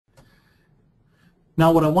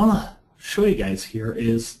Now what I want to show you guys here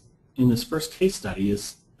is, in this first case study,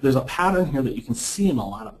 is there's a pattern here that you can see in a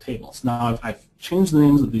lot of tables. Now I've changed the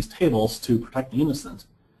names of these tables to protect the innocent,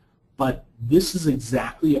 but this is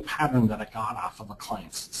exactly a pattern that I got off of a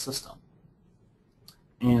client's system.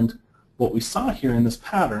 And what we saw here in this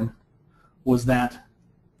pattern was that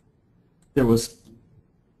there was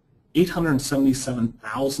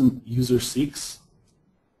 877,000 user seeks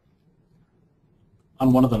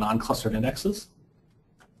on one of the non-clustered indexes.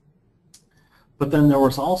 But then there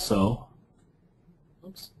was also,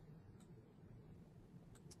 oops,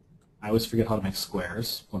 I always forget how to make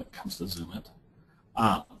squares when it comes to zoom it.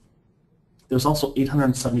 There's also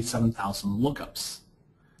 877,000 lookups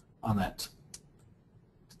on that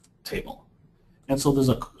table. And so there's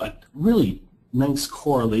a really nice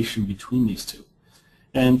correlation between these two.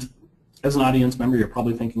 And as an audience member, you're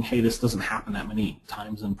probably thinking, hey, this doesn't happen that many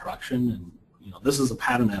times in production, and this is a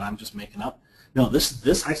pattern that I'm just making up. No,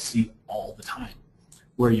 this I see all the time,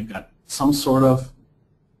 where you've got some sort of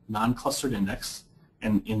non-clustered index,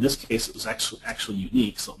 and in this case it was actually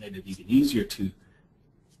unique, so it made it even easier to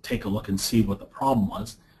take a look and see what the problem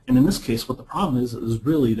was. And in this case, what the problem is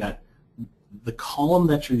really that the column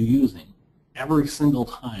that you're using every single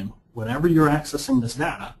time, whenever you're accessing this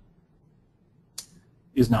data,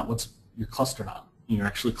 is not what you're clustered on. You're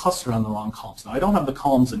actually clustered on the wrong columns. Now, I don't have the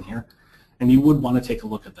columns in here, and you would want to take a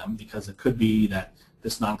look at them, because it could be that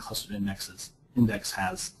this non-clustered index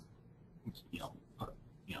has,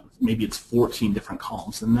 maybe it's 14 different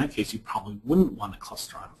columns. In that case, you probably wouldn't want to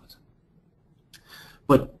cluster on it.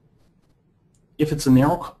 But if it's a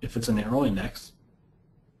narrow index,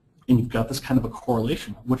 and you've got this kind of a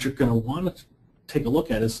correlation, what you're going to want to take a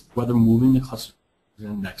look at is whether moving the clustered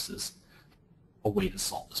index is a way to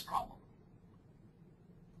solve this problem.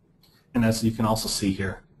 And as you can also see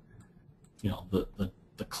here,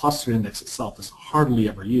 the clustered index itself is hardly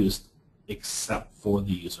ever used except for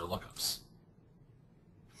the user lookups.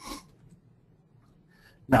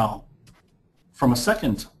 Now, from a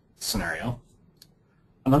second scenario,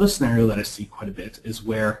 another scenario that I see quite a bit is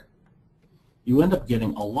where you end up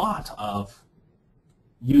getting a lot of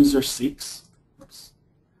user seeks,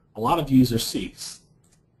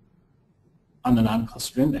 on the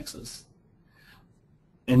non-clustered indexes.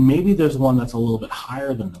 And maybe there's one that's a little bit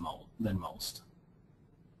higher than most.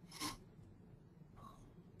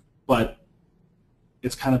 But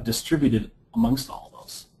it's kind of distributed amongst all of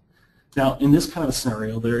those. Now, in this kind of a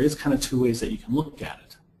scenario, there is kind of two ways that you can look at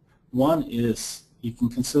it. One is you can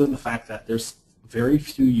consider the fact that there's very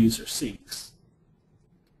few user seeks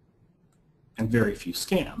and very few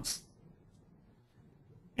scans.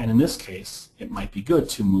 And in this case, it might be good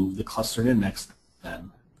to move the clustered index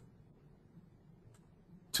then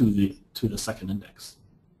to the second index.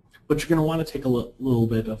 But you're going to want to take a little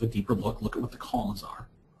bit of a deeper look at what the columns are.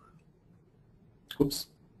 Oops.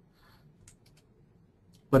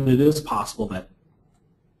 But it is possible that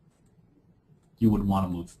you would want to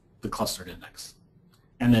move the clustered index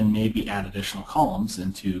and then maybe add additional columns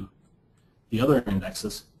into the other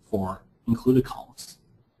indexes for included columns.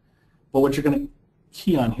 But what you're going to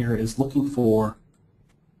key on here is looking for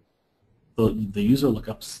the user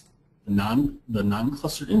lookups, the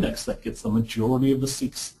non-clustered index that gets the majority of the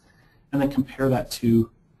seeks, and then compare that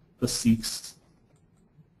to the seeks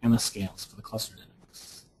and the scans for the clustered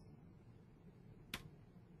index.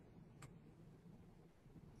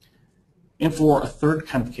 And for a third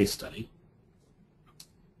kind of case study,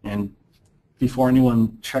 and before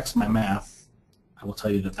anyone checks my math, I will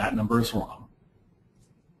tell you that that number is wrong.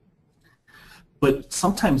 But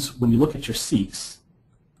sometimes when you look at your seeks,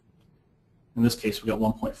 in this case we got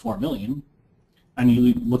 1.4 million, and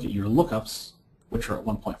you look at your lookups, which are at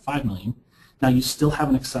 1.5 million, now you still have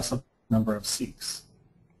an excessive number of seeks.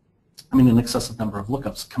 An excessive number of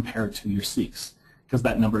lookups compared to your seeks, because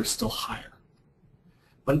that number is still higher.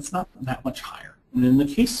 But it's not that much higher. And in the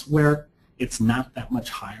case where it's not that much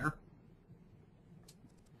higher,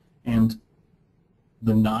 and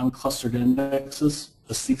the non-clustered indexes,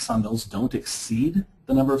 the seeks on those don't exceed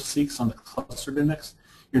the number of seeks on the clustered index,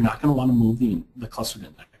 you're not going to want to move the clustered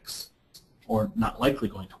index, or not likely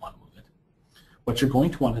going to want to move it. What you're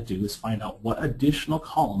going to want to do is find out what additional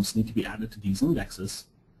columns need to be added to these indexes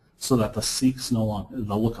so that the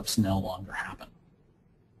lookups no longer happen.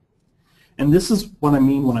 And this is what I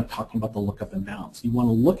mean when I'm talking about the lookup imbalance. You want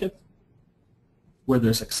to look at where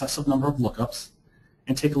there's excessive number of lookups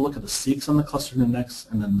and take a look at the seeks on the clustered index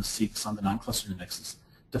and then the seeks on the non-clustered indexes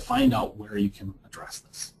to find out where you can address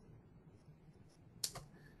this.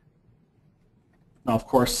 Now, of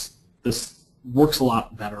course, this works a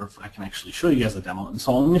lot better if I can actually show you guys a demo. And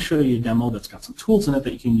so I'm going to show you a demo that's got some tools in it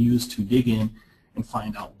that you can use to dig in and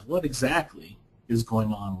find out what exactly is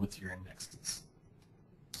going on with your indexes.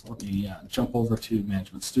 So let me jump over to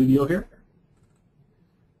Management Studio here.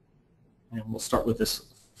 And we'll start with this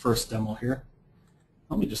first demo here.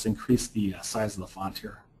 Let me just increase the size of the font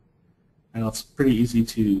here. I know it's pretty easy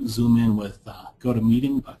to zoom in with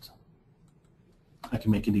GoToMeeting, but I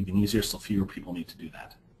can make it even easier so fewer people need to do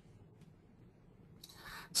that.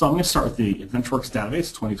 So I'm going to start with the AdventureWorks database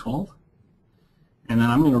 2012, and then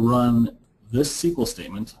I'm going to run this SQL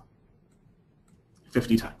statement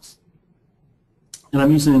 50 times. And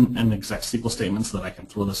I'm using an exec SQL statement so that I can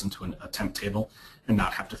throw this into a temp table and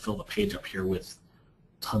not have to fill the page up here with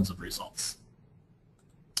tons of results.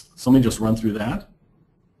 So let me just run through that.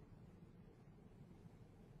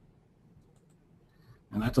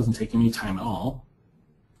 And that doesn't take any time at all.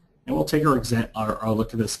 And we'll take our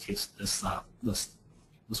look at this case, this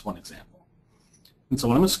one example. And so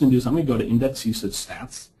what I'm just going to do is I'm going to go to Index Usage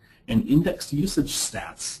Stats. And Index Usage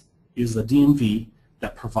Stats is the DMV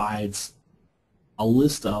that provides a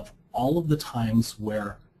list of all of the times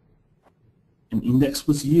where an index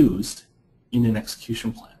was used in an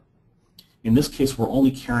execution plan. In this case, we're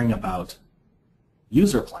only caring about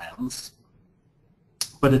user plans,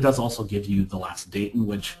 but it does also give you the last date in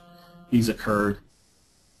which these occurred,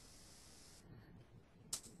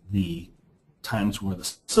 the times where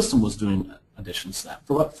the system was doing additions to that.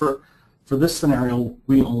 But for this scenario,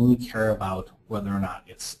 we only care about whether or not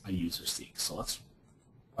it's a user seek. So let's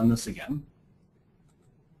run this again.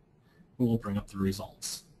 We'll bring up the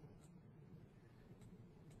results.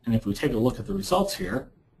 And if we take a look at the results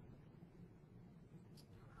here,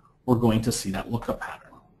 we're going to see that lookup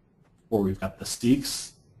pattern where we've got the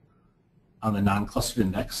seeks on the non-clustered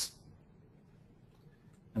index,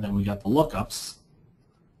 and then we got the lookups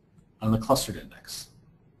on the clustered index.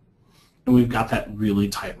 And we've got that really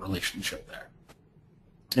tight relationship there.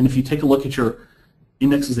 And if you take a look at your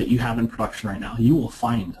indexes that you have in production right now, you will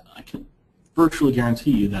find, I can virtually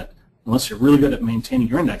guarantee you that unless you're really good at maintaining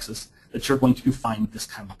your indexes, that you're going to find this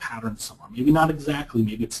kind of a pattern somewhere. Maybe not exactly,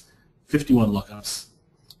 maybe it's 51 lookups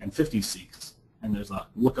and 50 seeks, and there's a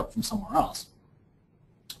lookup from somewhere else.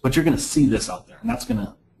 But you're going to see this out there, and that's going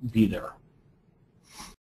to be there